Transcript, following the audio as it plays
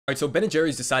All right, so Ben &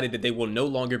 Jerry's decided that they will no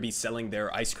longer be selling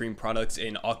their ice cream products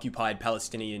in occupied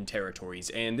Palestinian territories.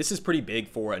 And this is pretty big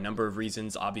for a number of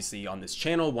reasons. Obviously, on this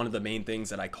channel, one of the main things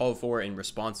that I call for in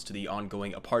response to the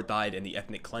ongoing apartheid and the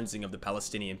ethnic cleansing of the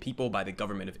Palestinian people by the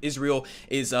government of Israel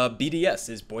is BDS,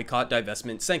 is boycott,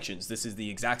 divestment, sanctions. This is the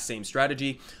exact same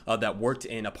strategy that worked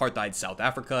in apartheid South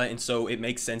Africa. And so it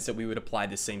makes sense that we would apply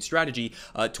this same strategy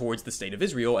towards the state of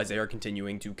Israel as they are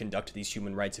continuing to conduct these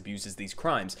human rights abuses, these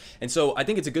crimes. And so I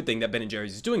think it's a good thing that Ben &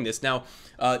 Jerry's is doing this. Now,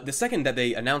 the second that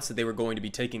they announced that they were going to be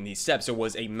taking these steps, there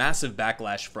was a massive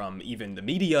backlash from even the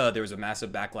media. There was a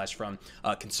massive backlash from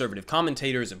conservative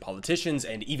commentators and politicians,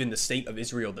 and even the state of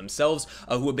Israel themselves,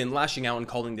 who have been lashing out and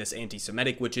calling this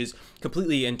anti-Semitic, which is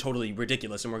completely and totally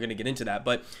ridiculous, and we're going to get into that.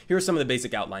 But here are some of the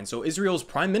basic outlines. So Israel's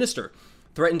prime minister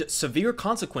threatened severe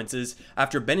consequences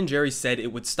after Ben & Jerry's said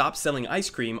it would stop selling ice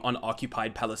cream on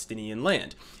occupied Palestinian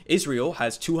land. Israel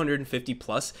has 250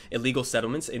 plus illegal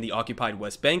settlements in the occupied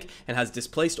West Bank and has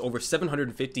displaced over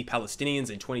 750 Palestinians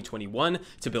in 2021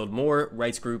 to build more,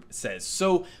 rights group says.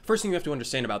 So first thing you have to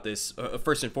understand about this,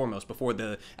 first and foremost, before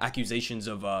the accusations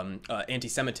of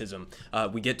anti-Semitism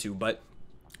we get to, but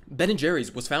Ben &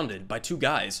 Jerry's was founded by two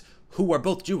guys who are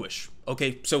both Jewish.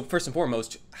 Okay, so first and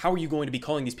foremost, how are you going to be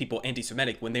calling these people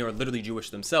anti-Semitic when they are literally Jewish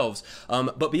themselves?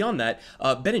 But beyond that,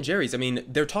 Ben & Jerry's, I mean,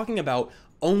 they're talking about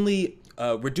only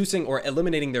reducing or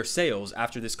eliminating their sales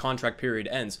after this contract period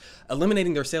ends,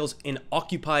 eliminating their sales in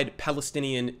occupied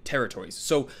Palestinian territories.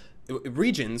 So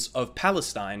regions of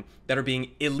Palestine that are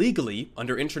being illegally,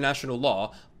 under international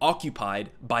law,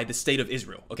 occupied by the state of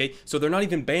Israel. Okay, so they're not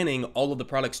even banning all of the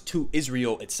products to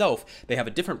Israel itself. They have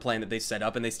a different plan that they set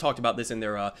up, and they talked about this in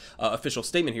their official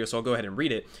statement here, so I'll go ahead and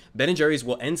read it. Ben & Jerry's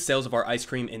will end sales of our ice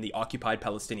cream in the occupied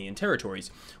Palestinian territories.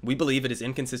 We believe it is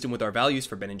inconsistent with our values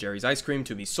for Ben & Jerry's ice cream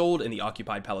to be sold in the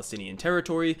occupied Palestinian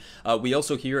territory. We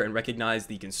also hear and recognize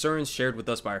the concerns shared with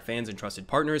us by our fans and trusted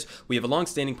partners. We have a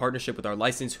long-standing partnership with our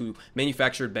license who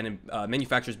manufactures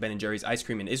Ben & Jerry's ice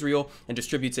cream in Israel and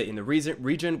distributes it in the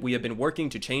region. We have been working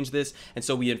to change this, and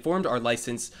so we informed our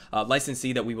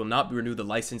licensee that we will not renew the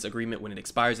license agreement when it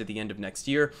expires at the end of next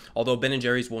year. Although Ben &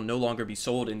 Jerry's will no longer be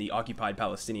sold in the occupied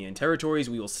Palestinian territories,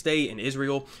 we will stay in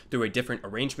Israel through a different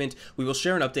arrangement. We will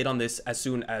share an update on this as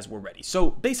soon as we're ready.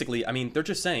 So basically, I mean, they're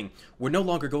just saying we're no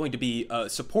longer going to be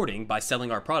supporting by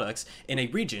selling our products in a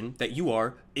region that you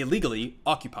are illegally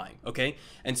occupying, okay?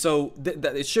 And so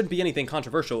it shouldn't be anything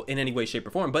controversial in any way, shape,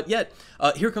 or form. But yet,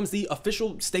 here comes the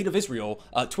official State of Israel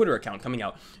Twitter account coming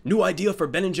out. New idea for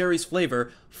Ben & Jerry's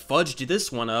flavor. Fudged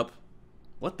this one up.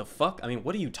 What the fuck? I mean,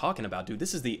 what are you talking about, dude?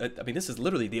 This is this is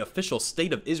literally the official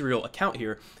State of Israel account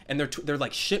here, and they're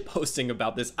like shit posting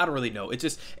about this. I don't really know.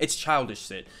 It's childish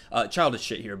shit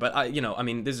here. But I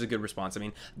mean, this is a good response. I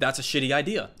mean, that's a shitty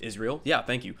idea, Israel. Yeah,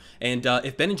 thank you. And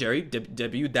if Ben & Jerry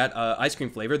debuted that ice cream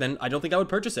flavor, then I don't think I would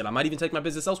purchase it. I might even take my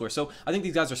business elsewhere. So I think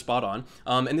these guys are spot on.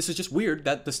 And this is just weird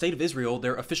that the State of Israel,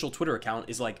 their official Twitter account,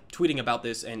 is like tweeting about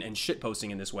this and shit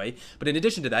posting in this way. But in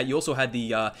addition to that, you also had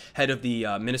the head of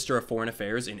the Minister of Foreign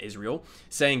Affairs in Israel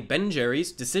saying Ben &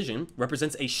 Jerry's decision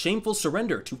represents a shameful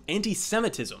surrender to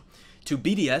anti-Semitism, to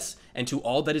BDS, and to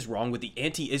all that is wrong with the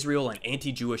anti-Israel and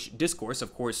anti-Jewish discourse.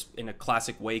 Of course, in a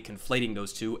classic way, conflating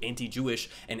those two, anti-Jewish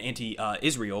and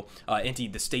anti-Israel,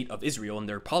 the state of Israel and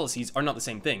their policies are not the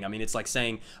same thing. I mean, it's like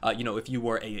saying, if you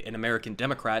were an American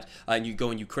Democrat and you go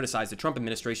and you criticize the Trump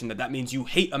administration, that means you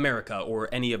hate America, or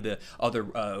any of the other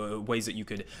ways that you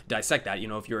could dissect that.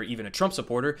 If you're even a Trump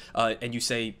supporter and you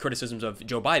say criticisms of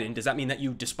Joe Biden, does that mean that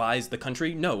you despise the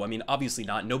country? No, I mean, obviously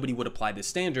not. Nobody would apply this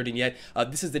standard, and yet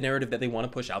this is the narrative that they want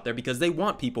to push out there, because they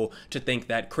want people to think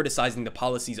that criticizing the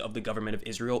policies of the government of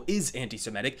Israel is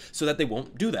anti-Semitic, so that they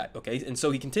won't do that, okay? And so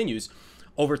he continues,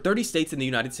 over 30 states in the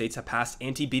United States have passed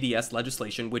anti-BDS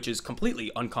legislation, which is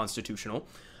completely unconstitutional,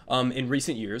 in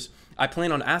recent years. I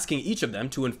plan on asking each of them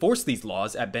to enforce these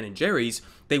laws at Ben & Jerry's.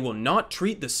 They will not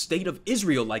treat the state of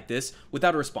Israel like this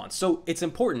without a response. So it's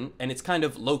important, and it's kind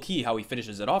of low-key how he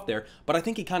finishes it off there, but I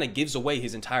think he kind of gives away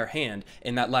his entire hand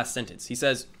in that last sentence. He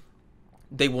says,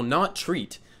 they will not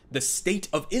treat the state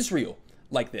of Israel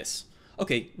like this.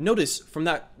 Okay, notice from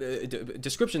that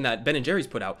description that Ben & Jerry's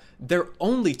put out, they're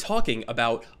only talking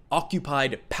about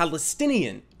occupied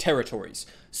Palestinian territories.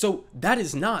 So that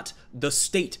is not the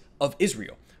state of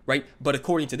Israel, right? But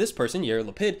according to this person, Yair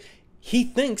Lapid, he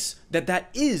thinks that that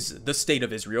is the state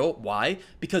of Israel. Why?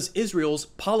 Because Israel's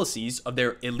policies of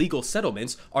their illegal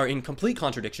settlements are in complete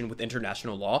contradiction with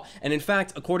international law. And in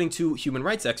fact, according to human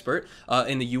rights expert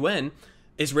in the UN,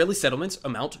 Israeli settlements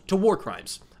amount to war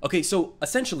crimes. Okay, so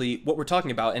essentially what we're talking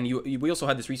about, and we also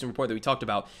had this recent report that we talked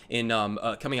about in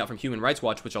coming out from Human Rights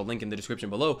Watch, which I'll link in the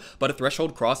description below, but a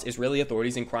threshold crossed Israeli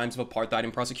authorities in crimes of apartheid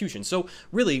and prosecution. So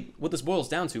really, what this boils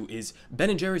down to is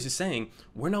Ben & Jerry's is saying,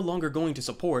 we're no longer going to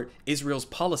support Israel's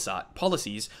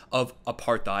policies of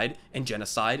apartheid and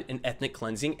genocide and ethnic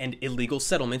cleansing and illegal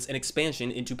settlements and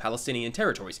expansion into Palestinian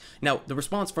territories. Now, the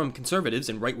response from conservatives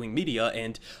and right-wing media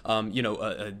and,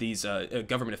 these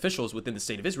government officials within the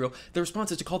state of Israel, the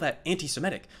response is to call that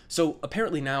anti-Semitic. So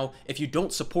apparently now, if you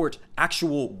don't support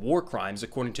actual war crimes,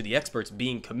 according to the experts,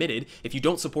 being committed, if you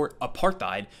don't support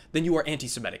apartheid, then you are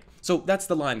anti-Semitic. So that's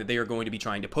the line that they are going to be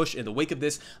trying to push in the wake of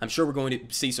this. I'm sure we're going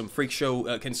to see some freak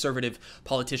show conservative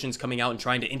politicians coming out and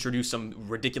trying to introduce some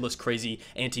ridiculous, crazy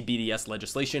anti-BDS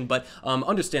legislation, but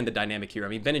understand the dynamic here. I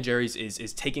mean, Ben & Jerry's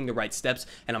is taking the right steps,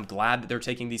 and I'm glad that they're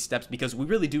taking these steps because we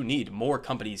really do need more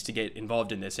companies to get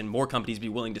involved in this and more companies be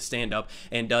willing to stand up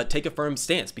and take a firm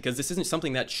stance, because this isn't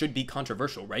something that should be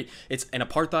controversial, right? It's an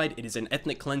apartheid, it is an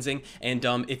ethnic cleansing, and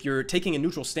if you're taking a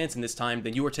neutral stance in this time,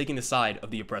 then you are taking the side of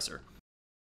the oppressor.